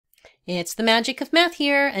It's the magic of math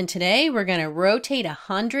here, and today we're going to rotate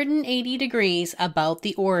 180 degrees about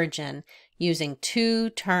the origin using 2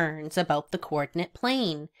 turns about the coordinate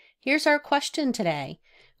plane. Here's our question today.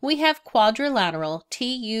 We have quadrilateral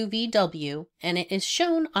TUVW, and it is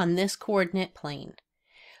shown on this coordinate plane.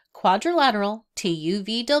 Quadrilateral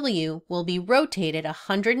TUVW will be rotated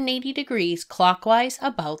 180 degrees clockwise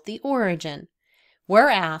about the origin. We're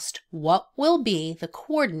asked what will be the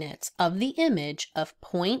coordinates of the image of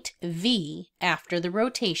point V after the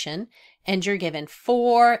rotation, and you're given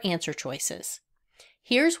 4 answer choices.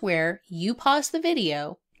 Here's where you pause the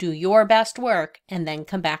video, do your best work, and then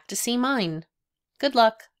come back to see mine. Good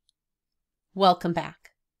luck. Welcome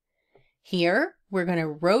back. Here, we're going to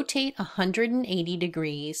rotate 180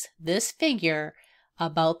 degrees, this figure,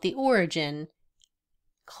 about the origin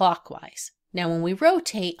clockwise. Now, when we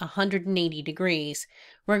rotate 180 degrees,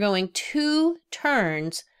 we're going 2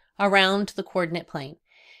 turns around the coordinate plane.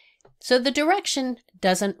 So the direction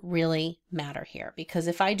doesn't really matter here, because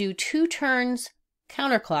if I do 2 turns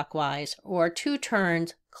counterclockwise or 2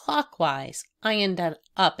 turns clockwise, I end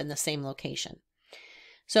up in the same location.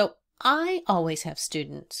 So I always have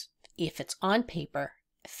students, if it's on paper,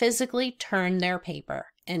 physically turn their paper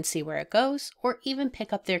and see where it goes, or even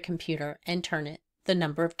pick up their computer and turn it the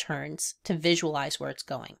number of turns to visualize where it's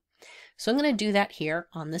going. So I'm going to do that here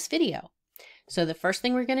on this video. So the first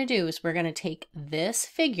thing we're going to do is we're going to take this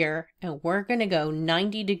figure and we're going to go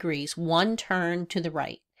 90 degrees, 1 turn to the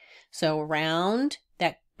right. So around,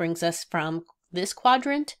 that brings us from this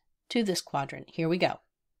quadrant to this quadrant. Here we go.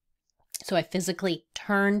 So I physically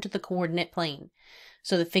turned the coordinate plane.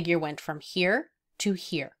 So the figure went from here to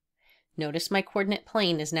here. Notice my coordinate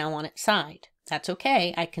plane is now on its side. That's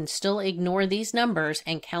okay. I can still ignore these numbers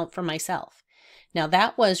and count for myself. Now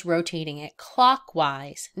that was rotating it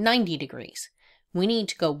clockwise 90 degrees. We need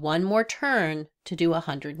to go 1 more turn to do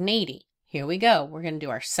 180. Here we go. We're going to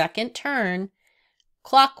do our second turn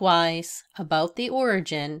clockwise about the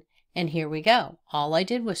origin, and here we go. All I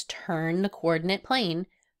did was turn the coordinate plane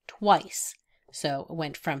twice. So it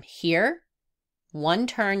went from here, 1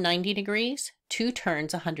 turn 90 degrees, 2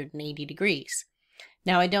 turns 180 degrees.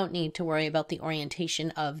 Now I don't need to worry about the orientation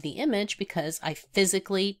of the image because I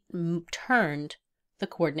physically turned the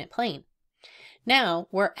coordinate plane. Now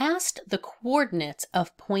we're asked the coordinates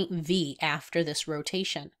of point V after this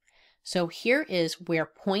rotation. So here is where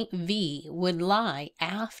point V would lie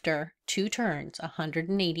after 2 turns,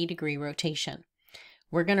 180 degree rotation.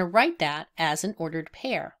 We're going to write that as an ordered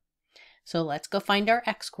pair. So let's go find our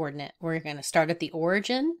x coordinate. We're going to start at the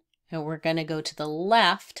origin and we're going to go to the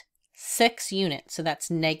left 6 units. So that's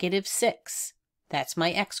 -6. That's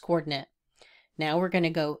my x coordinate. Now we're going to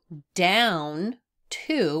go down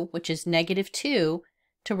 2, which is -2,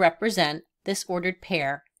 to represent this ordered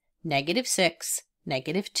pair. -6,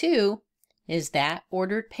 -2 is that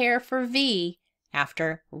ordered pair for V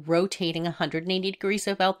after rotating 180 degrees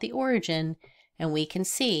about the origin, and we can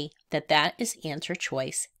see that that is answer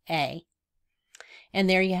choice A. And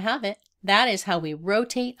there you have it. That is how we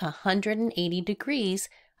rotate 180 degrees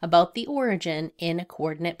about the origin in a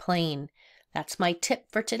coordinate plane. That's my tip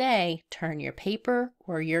for today. Turn your paper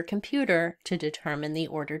or your computer to determine the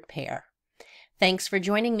ordered pair. Thanks for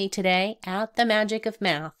joining me today at The Magic of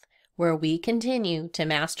Math, where we continue to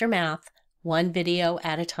master math 1 video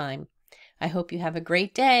at a time. I hope you have a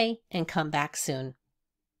great day and come back soon.